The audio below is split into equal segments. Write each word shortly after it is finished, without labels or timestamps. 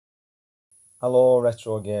Hello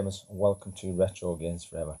retro gamers and welcome to Retro Games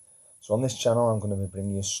Forever. So on this channel I'm going to be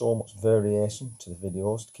bringing you so much variation to the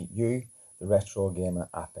videos to keep you, the retro gamer,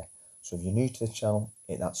 happy. So if you're new to the channel,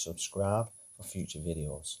 hit that subscribe for future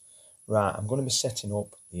videos. Right, I'm going to be setting up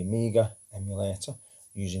the Amiga Emulator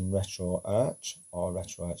using RetroArch or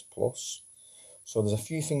RetoArch Plus. So there's a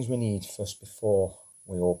few things we need first before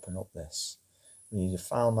we open up this. We need a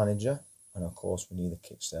file manager and of course we need the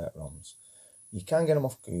Kickstart ROMs. You can get them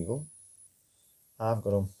off Google. I've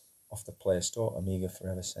got them off the Play Store, Amiga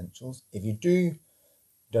Forever Essentials. If you do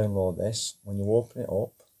download this, when you open it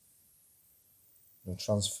up, you'll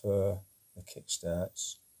transfer the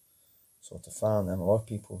Kickstarts. So to find them, a lot of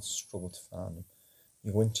people struggle to find them.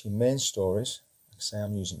 You go into your main stories, like say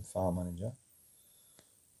I'm using File Manager,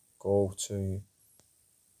 go to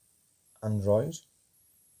Android,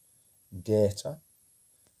 Data,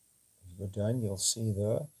 if you go down you'll see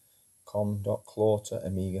there, com.cloter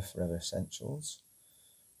Amiga Forever Essentials.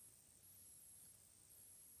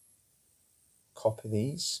 Copy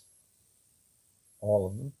these, all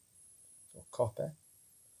of them, so copy,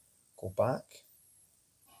 go back,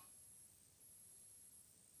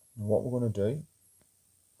 and what we're going to do,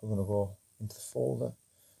 we're going to go into the folder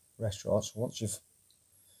RetoArch. So once you've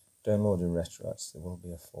downloaded RetoArch, there will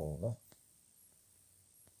be a folder,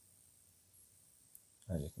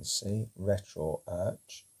 as you can see,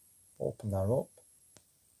 RetoArch. Open that up,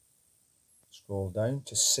 scroll down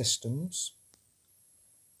to Systems,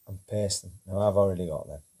 and paste them. Now I've already got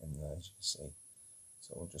them in there, as you can see,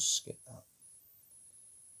 so we'll just skip that.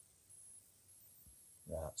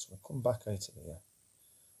 Right, so we'll come back out of here.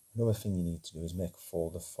 Another thing you need to do is make a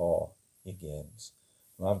folder for your games.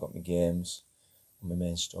 Now I've got my games on my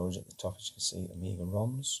main storage at the top, as you can see, Amiga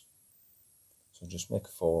ROMs. So just make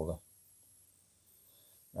a folder.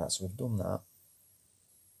 Right, so we've done that.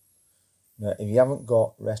 Now if you haven't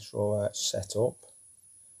got RetoArch set up,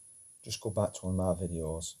 just go back to one of my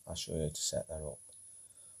videos, I'll show you how to set that up.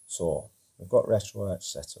 So, we've got RetoArch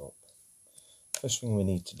set up. First thing we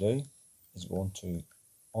need to do is go into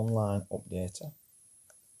Online Updater,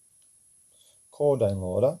 Core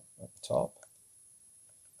Downloader at the top,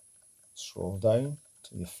 scroll down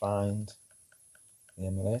till you find the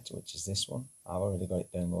emulator, which is this one. I've already got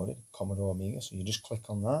it downloaded, Commodore Amiga, so you just click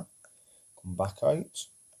on that, come back out.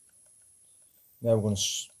 Now we're going to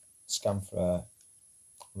scan for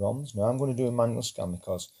ROMs. Now I'm going to do a manual scan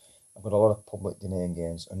because I've got a lot of public domain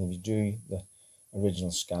games, and if you do the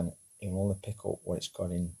original scan, it will only pick up what it's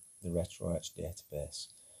got in the RetoArch database.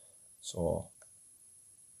 So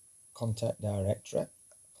contact directory,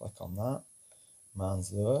 click on that.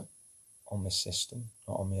 Mine's there on my system,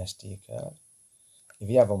 not on my SD card. If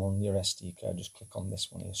you have them on your SD card, just click on this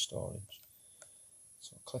one, your storage.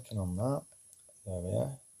 So clicking on that, there we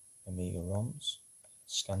are, Amiga ROMs,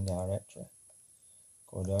 scan directory.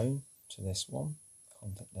 Go down to this one,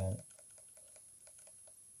 contact down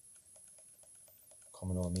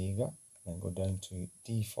Commodore Amiga, then go down to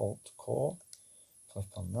Default Core, click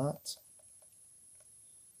on that,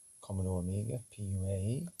 Commodore Amiga,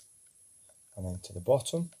 PUAE, and then to the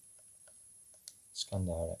bottom, scan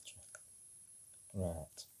directory.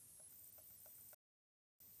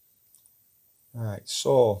 Right,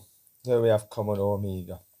 so there we have Commodore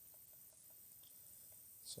Amiga.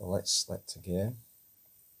 So let's select a game.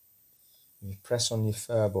 If you press on your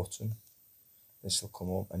fire button, this will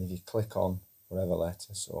come up, and if you click on whatever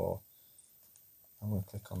letter, so I'm going to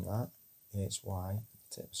click on that, HY,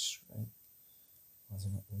 take it straight. Why has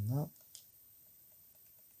it not done that?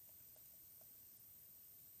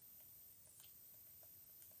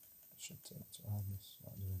 It should take it to this,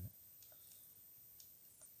 not doing it.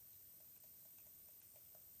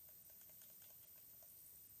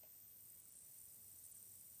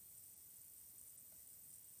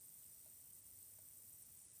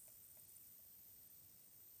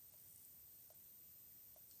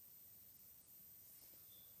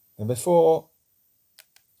 Now before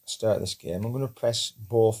I start this game, I'm going to press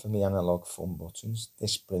both of the analog thumb buttons.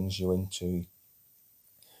 This brings you into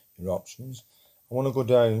your options. I want to go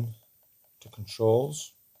down to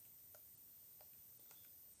Controls.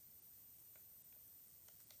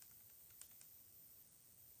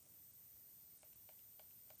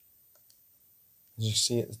 As you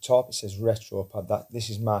see at the top, it says Retro Pad.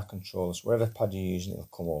 This is my controller, so whatever pad you're using, it'll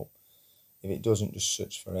come up. If it doesn't, just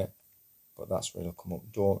search for it, but that's where it'll come up.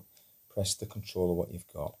 Don't press the controller what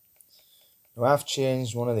you've got. Now I've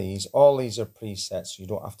changed one of these. All these are presets, so you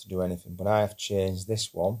don't have to do anything, but I have changed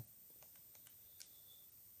this one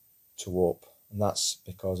to up, and that's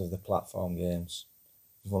because of the platform games.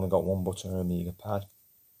 You've only got one button on an Amiga pad,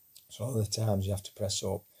 so all the times you have to press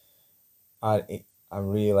up. I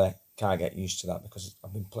really can't get used to that because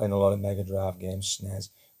I've been playing a lot of Mega Drive games, SNES,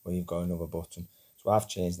 where you've got another button. So I've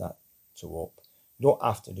changed that to up. You don't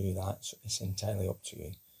have to do that, so it's entirely up to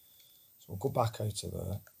you. So we'll go back out of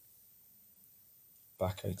there,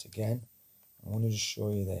 back out again. I want to just show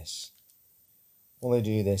you this. Only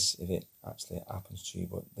do this if it actually happens to you,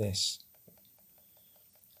 but this,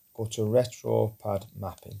 go to retro pad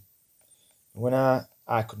mapping. When I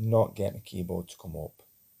could not get my keyboard to come up,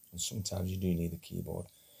 and sometimes you do need the keyboard,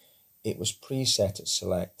 it was preset at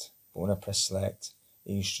select, but when I press select,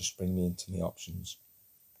 it used to just bring me into the options.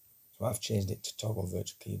 So I've changed it to toggle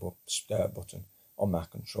virtual keyboard button on my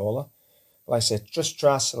controller. Like I said, just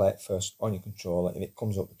try select first on your controller. If it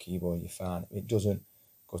comes up the keyboard, you're fine. If it doesn't,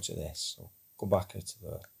 go to this. So go back out to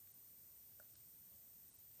there.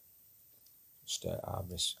 Start our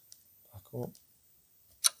this back up.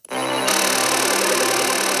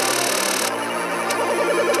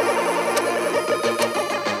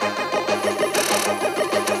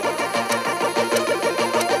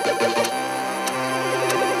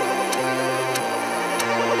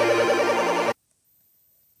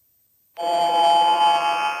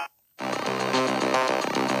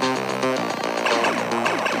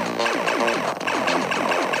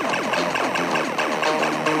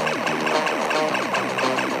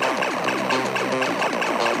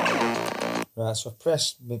 Right, so I've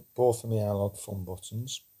pressed both of my analog thumb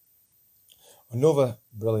buttons. Another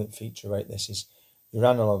brilliant feature about this is your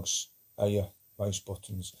analogs are your mouse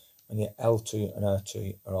buttons, and your L2 and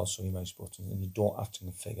R2 are also your mouse buttons, and you don't have to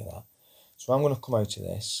configure that. So I'm going to come out of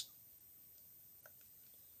this.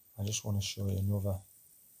 I just want to show you another.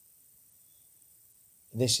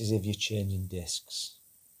 This is if you're changing discs.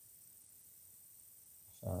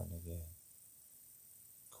 Fine again.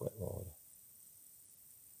 Quit loader.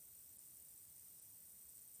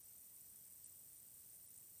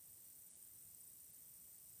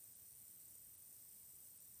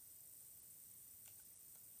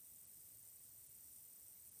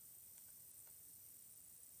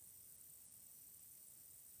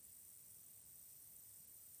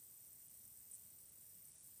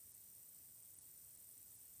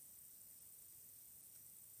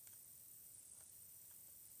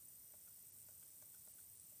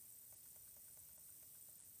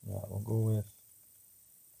 Right, we'll go with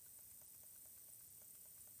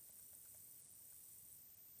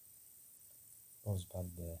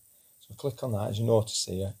Buzzband there. So click on that. As you notice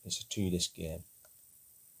here, it's a 2-disc game.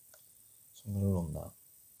 So I'm going to run that.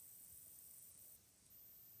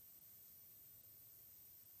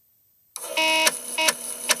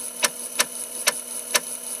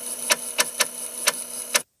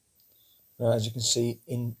 Right, as you can see,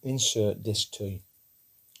 insert disc 2.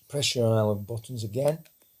 Press your analog buttons again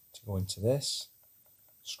to go into this.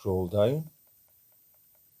 Scroll down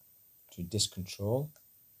to disk control.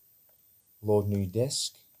 Load new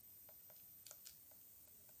disk.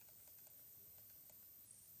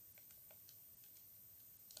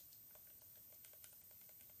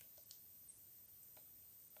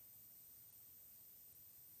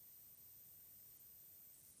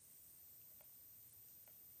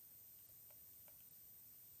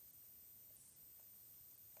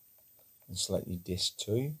 And select your disc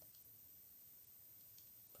 2.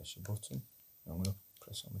 Press your button. I'm going to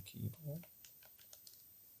press on the keyboard.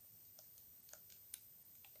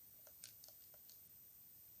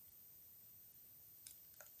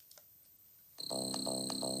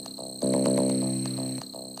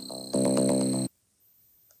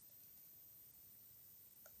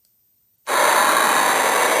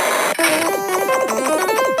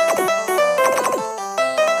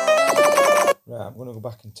 Right, I'm going to go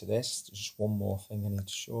back into this. There's just one more thing I need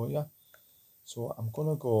to show you. So I'm going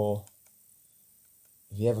to go,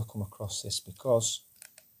 if you ever come across this, because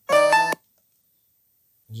as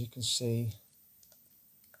you can see,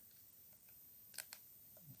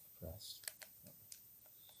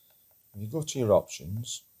 if you go to your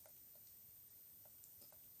options,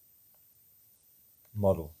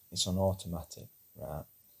 model, it's on automatic, right?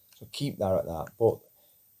 So keep that at that. But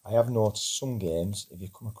I have noticed some games, if you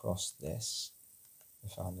come across this, I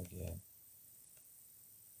found the game.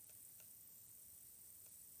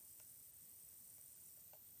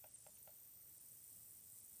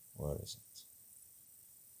 Where is it?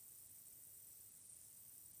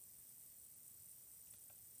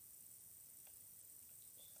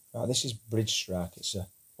 Right, this is Bridge Strike. It's a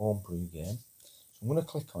homebrew game. So I'm going to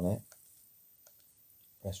click on it,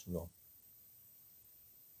 press run.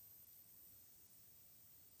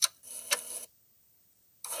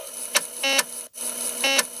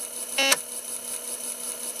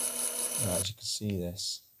 Right, as you can see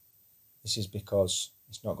this is because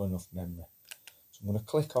it's not got enough memory. So I'm going to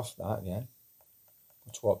click off that again,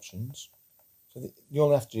 go to options. So you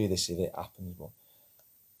only have to do this if it happens, but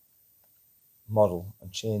model,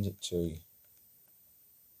 and change it to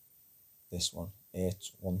this one,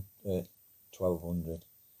 1200,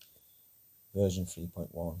 version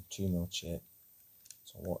 3.1, 2mm chip.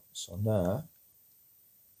 So now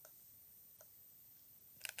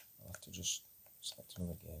I'll have to just select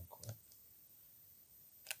another game quick.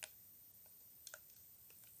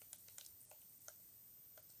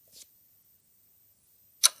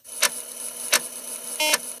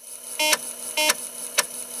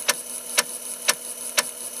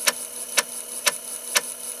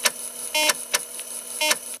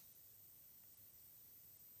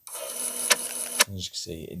 As you can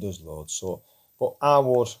see, it does load. So, but I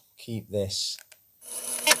would keep this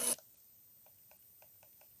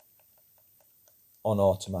on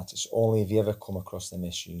automatic. So only if you ever come across them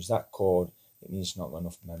issues. That code, it means it's not got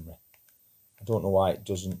enough memory. I don't know why it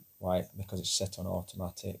doesn't, because it's set on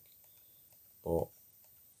automatic. But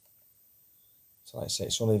so like I say,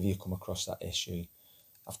 it's only if you come across that issue.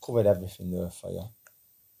 I've covered everything there for you.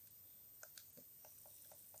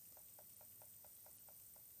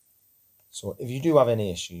 So if you do have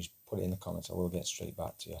any issues, put it in the comments. I will get straight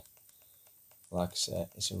back to you. Like I said,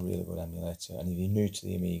 it's a really good emulator. And if you're new to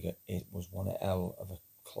the Amiga, it was one hell of a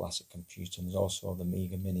classic computer. And there's also the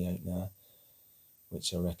Amiga Mini out now,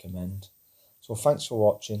 which I recommend. So thanks for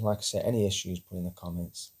watching. Like I said, any issues, put in the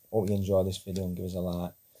comments. Hope you enjoyed this video and give us a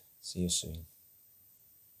like. See you soon.